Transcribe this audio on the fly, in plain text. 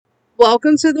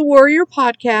Welcome to the Warrior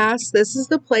Podcast. This is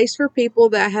the place for people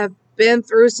that have been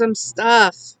through some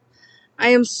stuff. I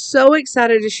am so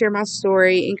excited to share my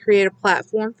story and create a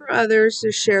platform for others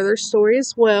to share their story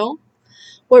as well.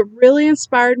 What really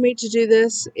inspired me to do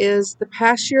this is the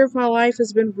past year of my life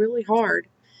has been really hard,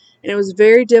 and it was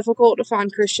very difficult to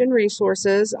find Christian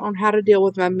resources on how to deal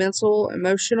with my mental,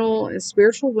 emotional, and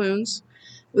spiritual wounds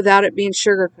without it being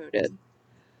sugar-coated.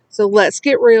 So let's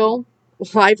get real.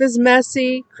 Life is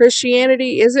messy.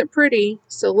 Christianity isn't pretty.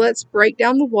 So let's break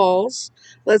down the walls.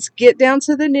 Let's get down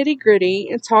to the nitty gritty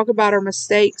and talk about our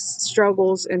mistakes,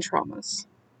 struggles, and traumas.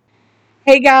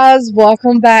 Hey guys,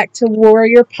 welcome back to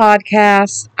Warrior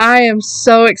Podcast. I am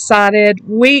so excited.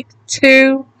 Week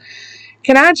 2.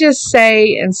 Can I just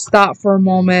say and stop for a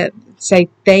moment, say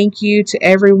thank you to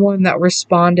everyone that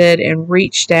responded and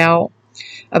reached out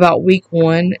about week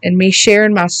 1 and me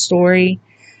sharing my story.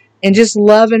 And just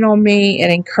loving on me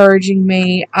and encouraging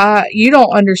me. You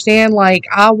don't understand,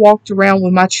 I walked around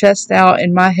with my chest out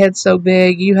and my head so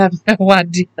big, you have no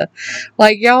idea.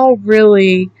 Y'all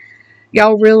really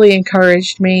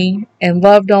encouraged me and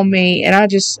loved on me, and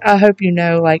I hope you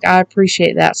know, I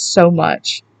appreciate that so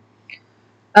much.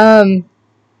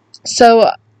 So,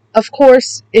 of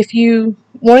course, if you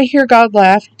want to hear God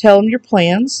laugh, tell him your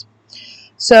plans.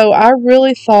 So, I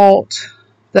really thought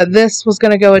that this was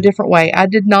going to go a different way. I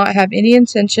did not have any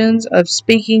intentions of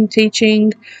speaking,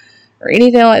 teaching, or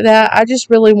anything like that. I just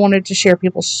really wanted to share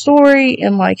people's story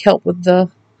and help with the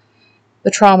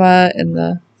trauma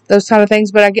and those kind of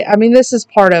things. But I mean, this is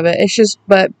part of it.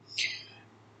 But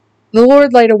the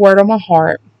Lord laid a word on my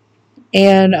heart,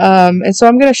 and so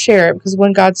I'm going to share it because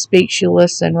when God speaks, you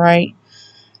listen, right?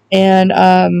 And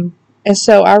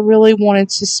so I really wanted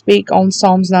to speak on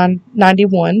Psalms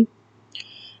 91.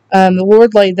 The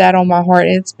Lord laid that on my heart.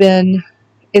 It's been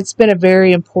a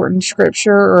very important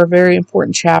scripture or a very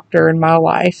important chapter in my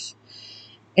life,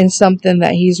 and something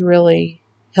that He's really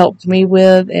helped me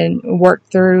with and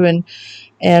worked through,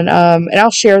 and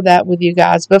I'll share that with you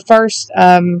guys. But first,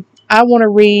 I want to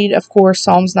read, of course,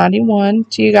 Psalms 91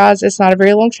 to you guys. It's not a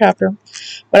very long chapter,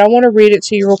 but I want to read it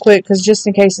to you real quick because just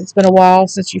in case it's been a while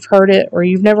since you've heard it or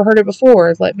you've never heard it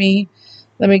before, let me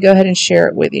go ahead and share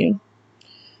it with you.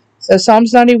 So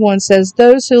Psalms 91 says,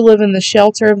 "Those who live in the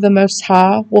shelter of the Most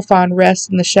High will find rest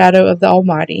in the shadow of the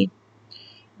Almighty.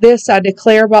 This I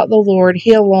declare about the Lord.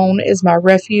 He alone is my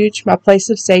refuge, my place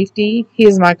of safety. He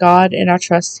is my God, and I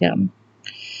trust Him.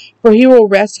 For He will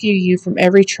rescue you from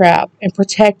every trap and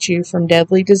protect you from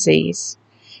deadly disease.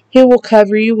 He will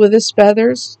cover you with His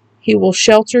feathers. He will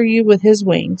shelter you with His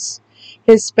wings.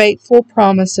 His faithful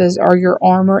promises are your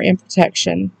armor and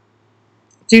protection.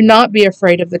 Do not be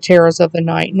afraid of the terrors of the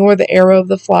night, nor the arrow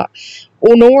that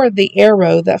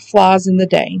flies in the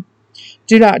day.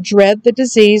 Do not dread the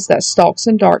disease that stalks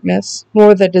in darkness,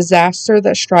 nor the disaster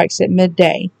that strikes at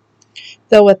midday.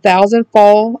 Though 1,000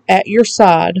 fall at your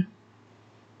side,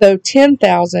 though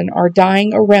 10,000 are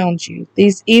dying around you,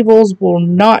 these evils will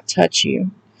not touch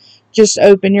you. Just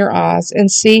open your eyes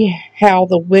and see how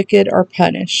the wicked are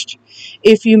punished.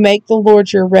 If you make the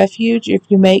Lord your refuge, if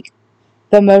you make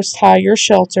the Most High your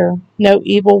shelter, no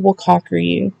evil will conquer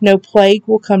you, no plague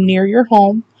will come near your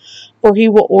home, for He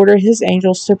will order His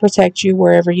angels to protect you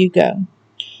wherever you go.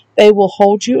 They will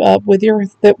hold you up with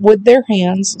their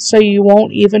hands, so you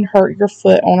won't even hurt your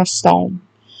foot on a stone.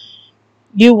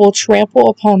 You will trample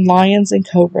upon lions and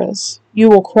cobras. You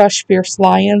will crush fierce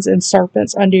lions and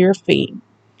serpents under your feet.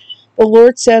 The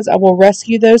Lord says, I will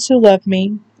rescue those who love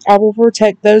me. I will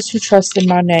protect those who trust in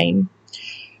my name.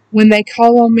 When they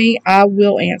call on me, I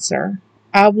will answer.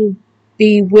 I will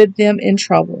be with them in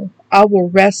trouble. I will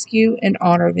rescue and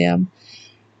honor them.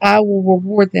 I will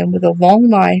reward them with a long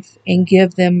life and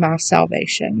give them my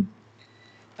salvation."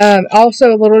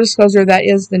 Also, a little disclosure, that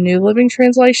is the New Living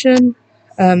Translation.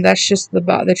 That's just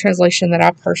the translation that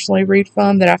I personally read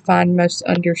from, that I find most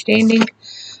understanding.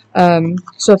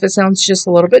 So if it sounds just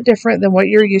a little bit different than what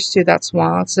you're used to, that's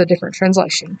why it's a different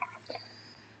translation.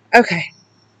 Okay.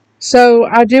 So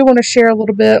I do want to share a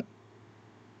little bit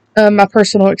my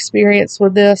personal experience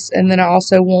with this, and then I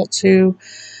also want to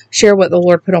share what the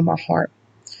Lord put on my heart.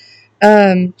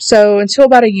 So until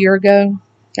about a year ago,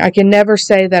 I can never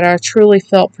say that I truly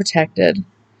felt protected.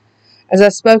 As I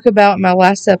spoke about in my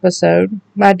last episode,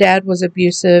 my dad was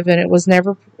abusive, and I was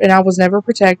never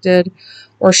protected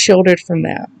or shielded from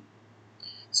that.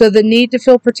 So the need to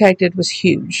feel protected was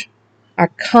huge. I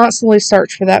constantly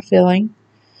searched for that feeling.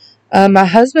 My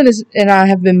husband and I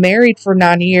have been married for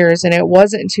 9 years, and it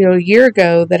wasn't until a year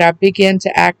ago that I began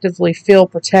to actively feel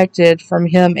protected from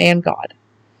him and God.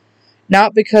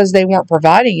 Not because they weren't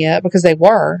providing it, because they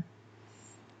were,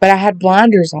 But I had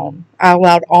blinders on. I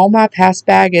allowed all my past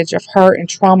baggage of hurt and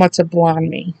trauma to blind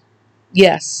me.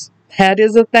 Yes, that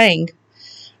is a thing.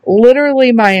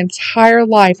 Literally my entire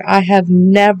life, I have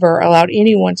never allowed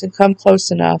anyone to come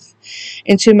close enough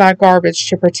into my garbage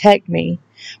to protect me,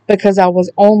 because I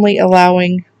was only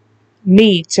allowing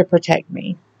me to protect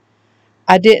me.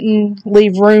 I didn't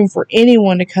leave room for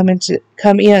anyone to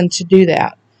come in to do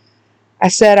that. I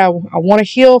said I want to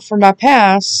heal from my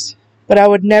past, but I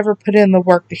would never put in the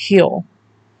work to heal.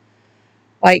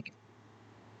 Like,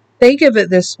 think of it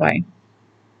this way.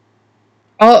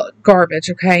 All garbage,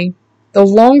 okay? The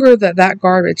longer that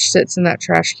garbage sits in that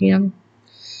trash can,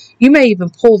 you may even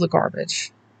pull the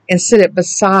garbage and sit it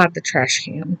beside the trash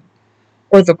can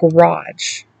or the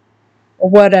garage or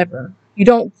whatever. You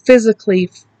don't physically,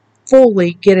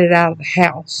 fully get it out of the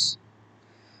house.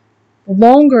 The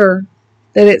longer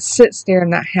that it sits there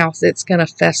in that house, it's going to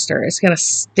fester. It's going to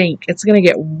stink. It's going to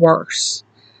get worse.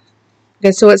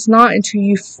 Okay, so it's not until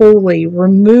you fully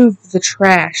remove the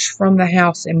trash from the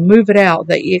house and move it out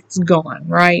that it's gone,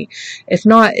 right? If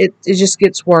not, it just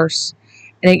gets worse,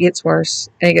 and it gets worse,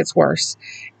 and it gets worse.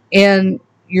 And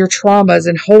your traumas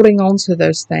and holding on to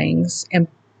those things and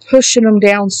pushing them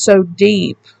down so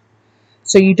deep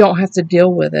so you don't have to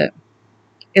deal with it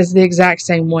is the exact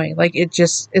same way. Like,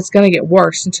 it's going to get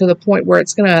worse, and to the point where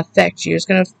it's going to affect you. It's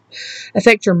going to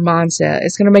affect your mindset.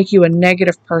 It's going to make you a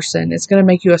negative person. It's going to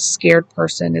make you a scared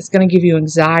person. It's going to give you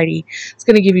anxiety. It's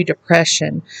going to give you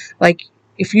depression. Like,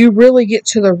 if you really get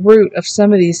to the root of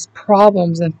some of these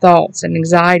problems and thoughts and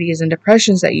anxieties and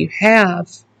depressions that you have,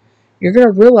 you're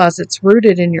going to realize it's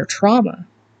rooted in your trauma.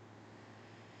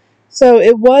 So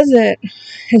it wasn't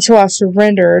until I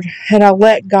surrendered and I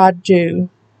let God do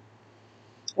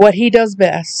what He does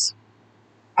best.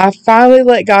 I finally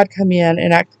let God come in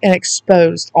and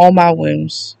exposed all my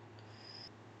wounds.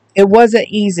 It wasn't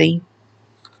easy,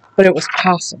 but it was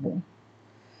possible.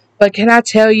 But can I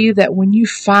tell you that when you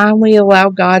finally allow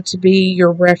God to be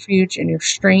your refuge and your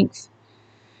strength,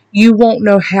 you won't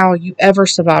know how you ever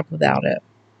survived without it.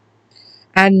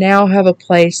 I now have a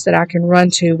place that I can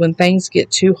run to when things get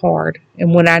too hard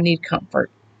and when I need comfort.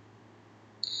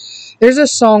 There's a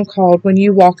song called "When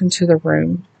You Walk Into the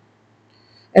Room."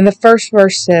 And the first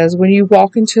verse says, "When you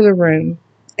walk into the room,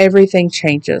 everything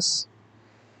changes.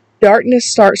 Darkness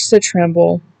starts to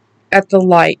tremble at the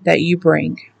light that you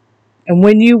bring. And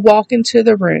when you walk into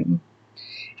the room,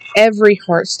 every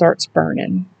heart starts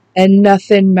burning. And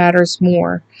nothing matters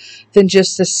more than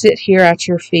just to sit here at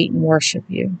your feet and worship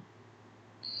you."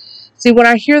 See, when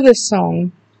I hear this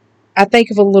song, I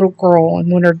think of a little girl,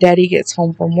 and when her daddy gets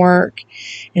home from work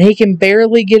and he can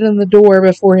barely get in the door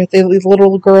before the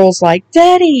little girl's like,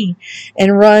 "Daddy,"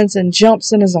 and runs and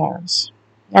jumps in his arms.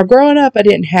 Now, growing up, I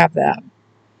didn't have that.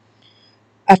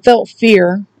 I felt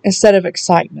fear instead of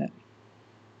excitement.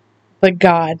 But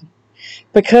God,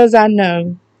 because I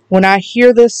know when I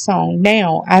hear this song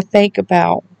now, I think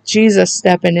about Jesus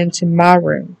stepping into my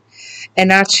room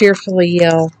and I cheerfully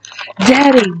yell,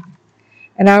 "Daddy!"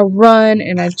 And I run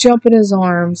and I jump in his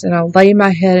arms and I lay my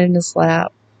head in his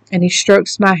lap and he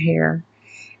strokes my hair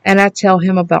and I tell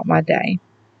him about my day.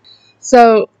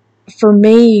 So for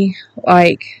me,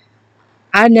 like,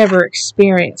 I never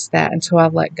experienced that until I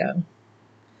let go.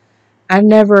 I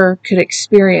never could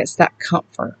experience that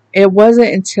comfort. It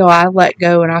wasn't until I let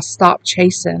go and I stopped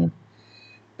chasing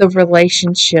the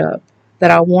relationship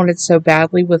that I wanted so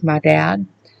badly with my dad,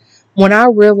 when I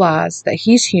realized that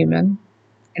he's human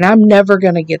and I'm never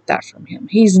going to get that from him.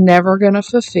 He's never going to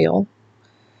fulfill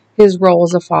his role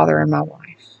as a father in my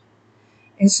life.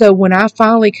 And so when I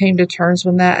finally came to terms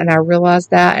with that and I realized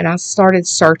that and I started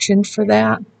searching for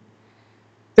that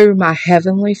through my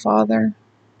heavenly Father,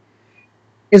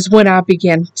 is when I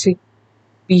began to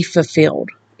be fulfilled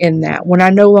in that. When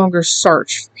I no longer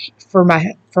search for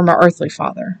my earthly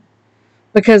father,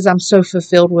 because I'm so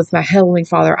fulfilled with my heavenly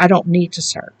Father, I don't need to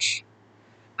search.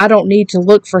 I don't need to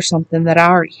look for something that I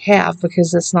already have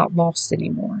because it's not lost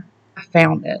anymore. I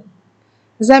found it.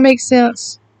 Does that make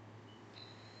sense?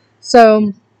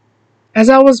 So, as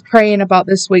I was praying about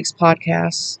this week's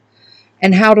podcast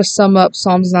and how to sum up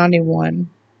Psalms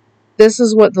 91, this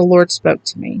is what the Lord spoke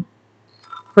to me.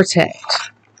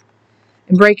 Protect.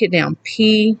 And break it down.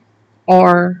 P.R.O.T.E.C.T.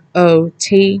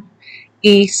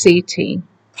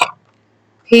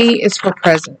 P is for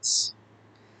presence.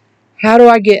 How do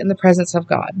I get in the presence of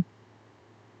God?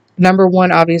 Number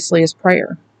one, obviously, is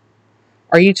prayer.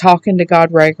 Are you talking to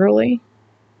God regularly?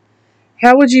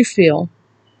 How would you feel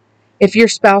if your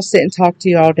spouse didn't talk to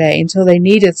you all day until they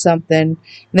needed something and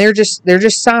they're just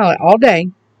silent all day,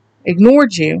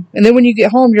 ignored you, and then when you get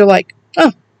home, you're like,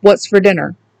 "Oh, what's for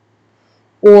dinner?"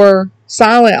 Or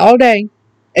Silent all day,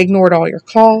 ignored all your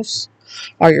calls,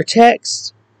 all your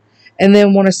texts, and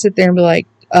then want to sit there and be like,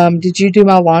 did you do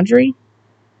my laundry?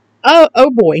 Oh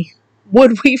boy,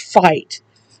 would we fight.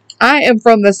 I am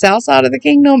from the south side of the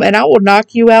kingdom, and I will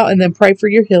knock you out and then pray for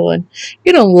your healing.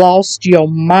 You done lost your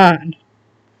mind.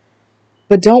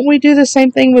 But don't we do the same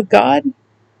thing with God?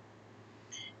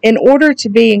 In order to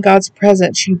be in God's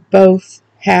presence, you both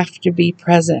have to be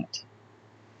present.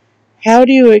 How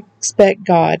do you expect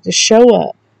God to show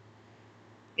up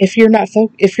if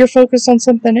you're focused on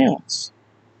something else?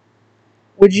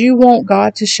 Would you want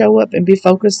God to show up and be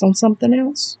focused on something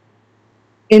else?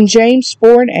 In James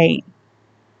 4 and 8,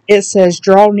 it says,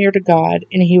 draw near to God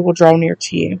and he will draw near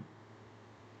to you.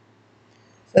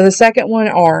 So the second one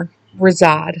are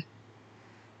reside.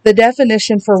 The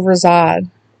definition for reside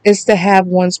is to have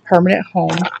one's permanent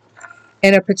home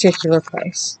in a particular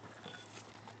place.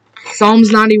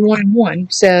 Psalms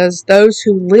 91:1 says, those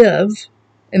who live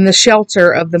in the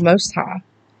shelter of the Most High.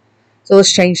 So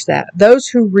let's change that. Those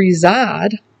who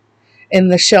reside in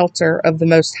the shelter of the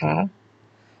Most High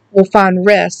will find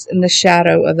rest in the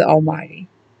shadow of the Almighty.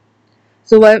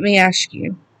 So let me ask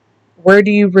you, where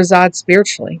do you reside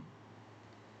spiritually?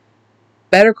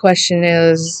 Better question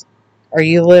is, are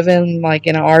you living like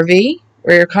in an RV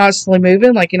where you're constantly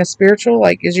moving, like in a spiritual,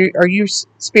 like are you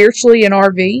spiritually an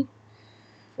RV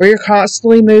where you're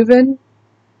constantly moving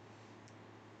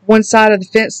one side of the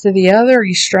fence to the other? Are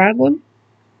you straddling?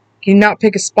 Can you not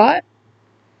pick a spot?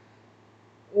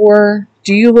 Or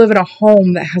do you live in a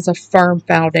home that has a firm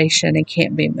foundation and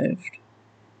can't be moved?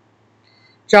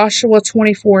 Joshua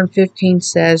 24:15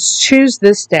 says, choose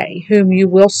this day whom you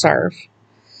will serve,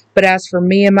 but as for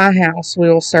me and my house, we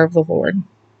will serve the Lord.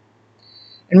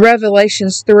 And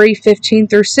Revelations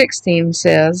 3:15-16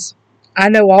 says, I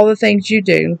know all the things you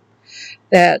do,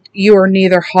 that you are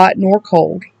neither hot nor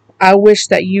cold. I wish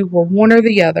that you were one or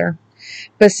the other.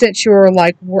 But since you are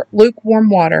like lukewarm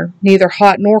water, neither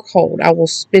hot nor cold, I will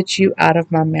spit you out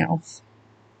of my mouth.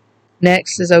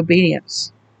 Next is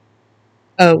obedience.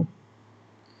 O.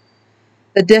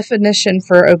 The definition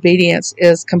for obedience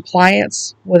is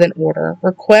compliance with an order,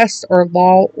 request or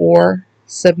law, or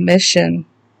submission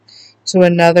to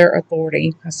another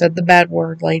authority. I said the bad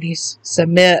word, ladies.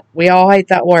 Submit. We all hate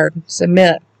that word.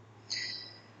 Submit.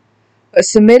 But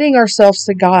submitting ourselves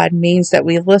to God means that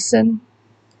we listen,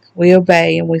 we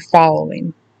obey, and we follow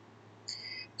Him.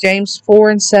 James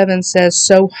 4:7 says,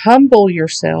 so humble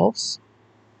yourselves,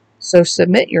 so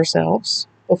submit yourselves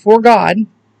before God,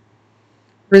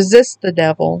 resist the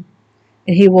devil,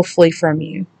 and he will flee from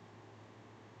you.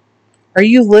 Are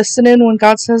you listening when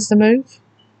God says to move?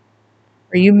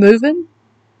 Are you moving?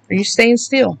 Are you staying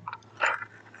still?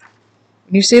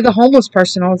 When you see the homeless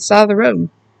person on the side of the road,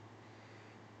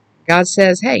 God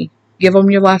says, hey, give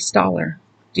them your last dollar.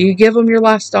 Do you give them your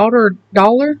last dollar? Or do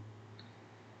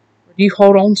you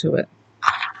hold on to it?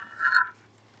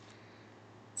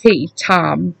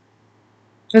 Time.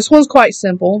 This one's quite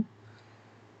simple.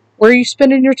 Where are you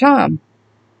spending your time?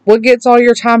 What gets all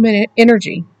your time and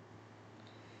energy?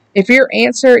 If your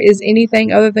answer is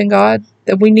anything other than God,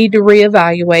 then we need to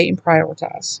reevaluate and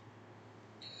prioritize.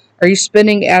 Are you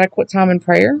spending adequate time in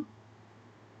prayer?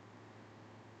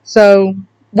 So,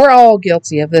 we're all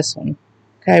guilty of this one.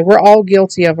 Okay, we're all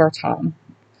guilty of our time.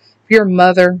 If you're a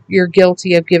mother, you're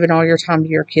guilty of giving all your time to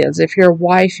your kids. If you're a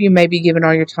wife, you may be giving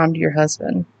all your time to your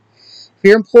husband. If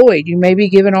you're employed, you may be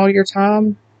giving all your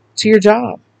time to your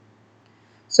job.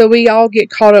 So we all get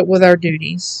caught up with our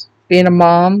duties. Being a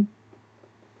mom,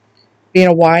 being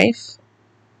a wife.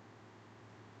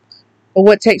 But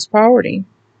what takes priority?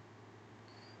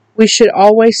 We should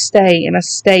always stay in a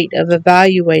state of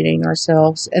evaluating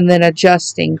ourselves and then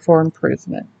adjusting for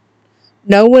improvement.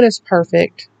 No one is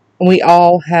perfect, and we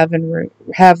all have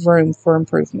room for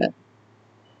improvement.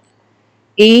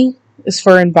 E is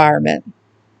for environment.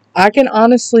 I can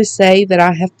honestly say that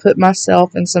I have put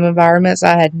myself in some environments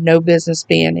I had no business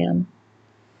being in.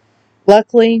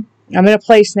 Luckily, I'm in a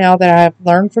place now that I have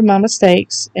learned from my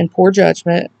mistakes and poor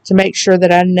judgment to make sure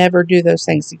that I never do those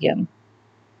things again.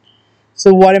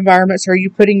 So what environments are you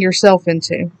putting yourself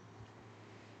into?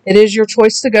 It is your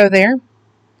choice to go there,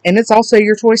 and it's also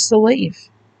your choice to leave.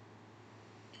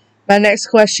 My next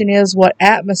question is, what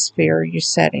atmosphere are you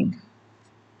setting?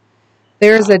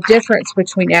 There is a difference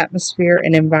between atmosphere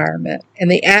and environment, and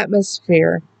the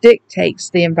atmosphere dictates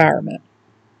the environment.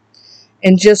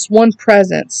 And just one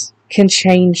presence can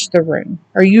change the room.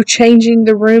 Are you changing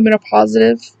the room in a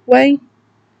positive way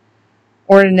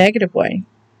or in a negative way?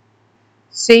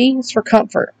 C is for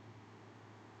comfort.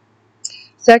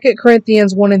 2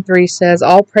 Corinthians 1 and 3 says,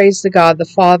 all praise to God, the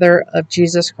Father of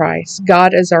Jesus Christ.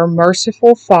 God is our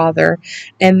merciful Father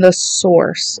and the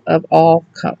source of all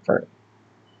comfort.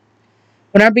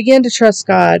 When I began to trust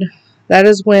God, that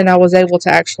is when I was able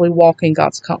to actually walk in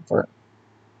God's comfort.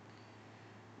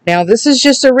 Now, this is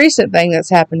just a recent thing that's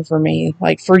happened for me.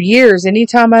 Like, for years,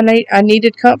 anytime I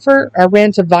needed comfort, I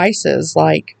ran to vices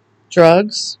like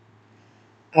drugs,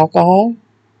 alcohol,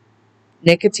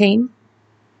 nicotine,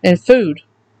 and food.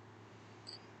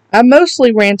 I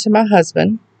mostly ran to my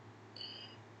husband.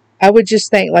 I would just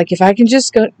think, like, if I can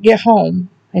just get home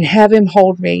and have him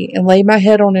hold me and lay my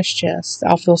head on his chest,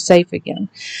 I'll feel safe again.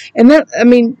 And that, I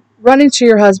mean, running to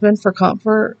your husband for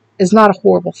comfort is not a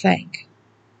horrible thing.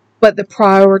 But the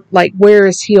prior, like, where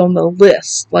is he on the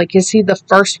list? Like, is he the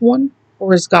first one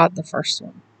or is God the first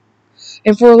one?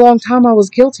 And for a long time, I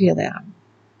was guilty of that.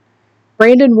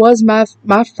 Brandon was my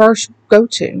first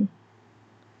go-to.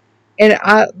 And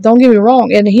don't get me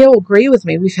wrong, and he'll agree with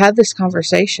me. We've had this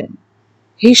conversation.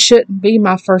 He shouldn't be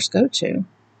my first go-to.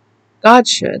 God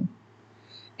should.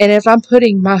 And if I'm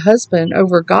putting my husband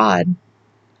over God,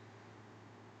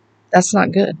 that's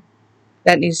not good.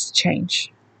 That needs to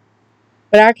change.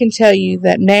 But I can tell you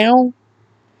that now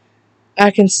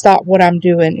I can stop what I'm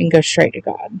doing and go straight to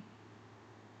God.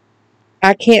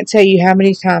 I can't tell you how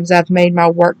many times I've made my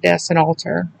work desk an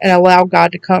altar and allowed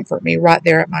God to comfort me right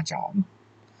there at my job.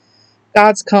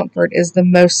 God's comfort is the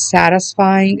most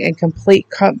satisfying and complete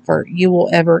comfort you will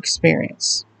ever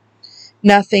experience.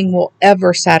 Nothing will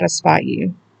ever satisfy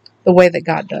you the way that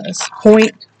God does.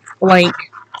 Point blank,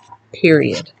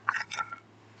 period.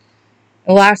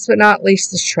 And last but not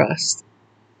least is trust.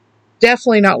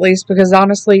 Definitely not least, because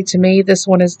honestly, to me, this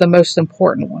one is the most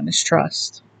important one, is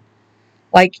trust.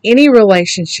 Like any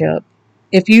relationship,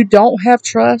 if you don't have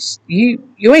trust, you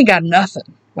ain't got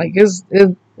nothing. Like, is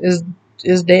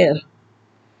dead.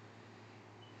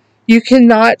 You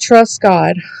cannot trust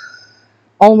God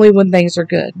only when things are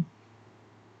good.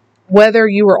 Whether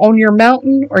you are on your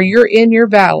mountain or you're in your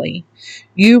valley,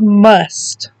 you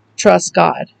must trust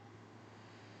God.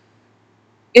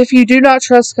 If you do not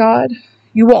trust God,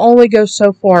 you will only go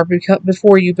so far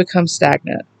before you become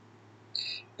stagnant.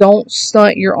 Don't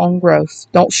stunt your own growth.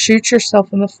 Don't shoot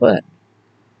yourself in the foot.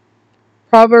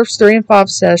 Proverbs 3 and 5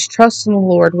 says, trust in the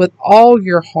Lord with all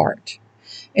your heart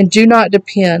and do not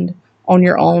depend on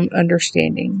your own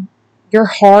understanding. Your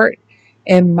heart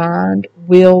and mind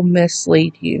will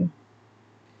mislead you.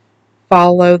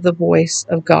 Follow the voice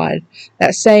of God.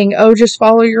 That saying, oh, just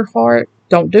follow your heart.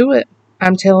 Don't do it.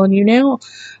 I'm telling you now,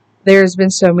 there's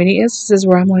been so many instances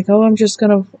where I'm like, oh, I'm just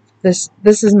going to,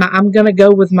 I'm going to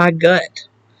go with my gut.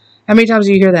 How many times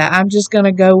do you hear that? I'm just going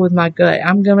to go with my gut.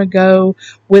 I'm going to go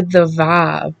with the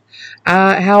vibe.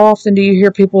 How often do you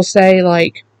hear people say,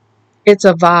 like, it's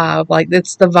a vibe, like,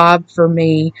 it's the vibe for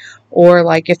me, or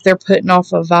like if they're putting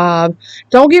off a vibe?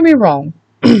 Don't get me wrong.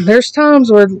 There's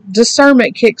times where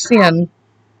discernment kicks in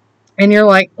and you're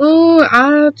like, oh,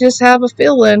 I just have a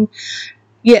feeling.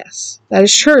 Yes, that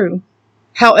is true.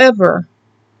 However,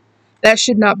 that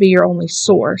should not be your only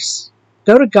source.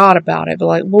 Go to God about it. Be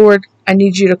like, Lord, I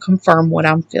need you to confirm what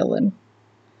I'm feeling.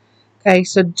 Okay,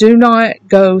 so do not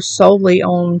go solely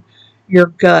on your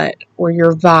gut or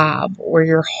your vibe or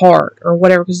your heart or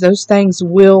whatever, because those things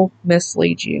will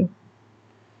mislead you.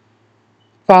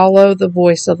 Follow the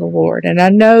voice of the Lord. And I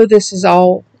know this is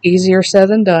all easier said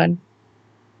than done,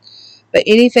 but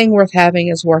anything worth having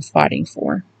is worth fighting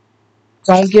for.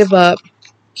 Don't give up.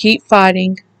 Keep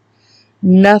fighting.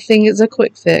 Nothing is a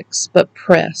quick fix, but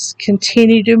press.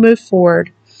 Continue to move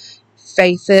forward.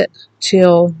 Faith it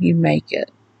till you make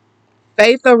it.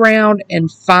 Faith around and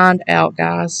find out,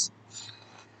 guys.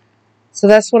 So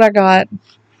that's what I got.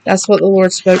 That's what the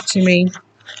Lord spoke to me.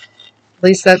 At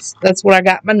least that's what I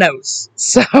got in my notes.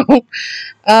 So, yeah,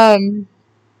 I'm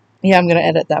going to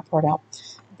edit that part out.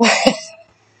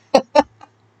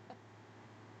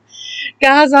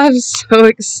 Guys, I'm so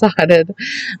excited.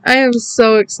 I am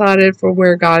so excited for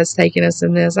where God is taking us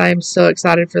in this. I am so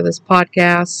excited for this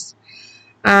podcast.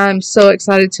 I'm so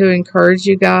excited to encourage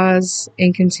you guys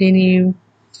and continue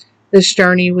this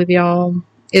journey with y'all.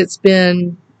 It's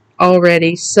been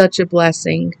already such a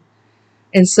blessing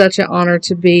and such an honor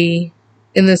to be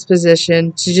in this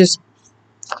position, to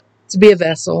be a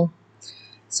vessel.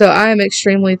 So I am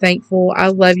extremely thankful. I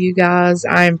love you guys.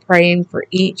 I am praying for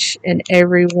each and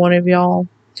every one of y'all.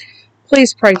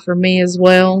 Please pray for me as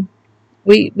well.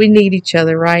 We need each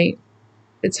other, right?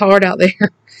 It's hard out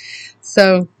there.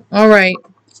 So, all right.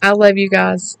 I love you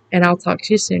guys, and I'll talk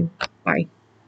to you soon. Bye.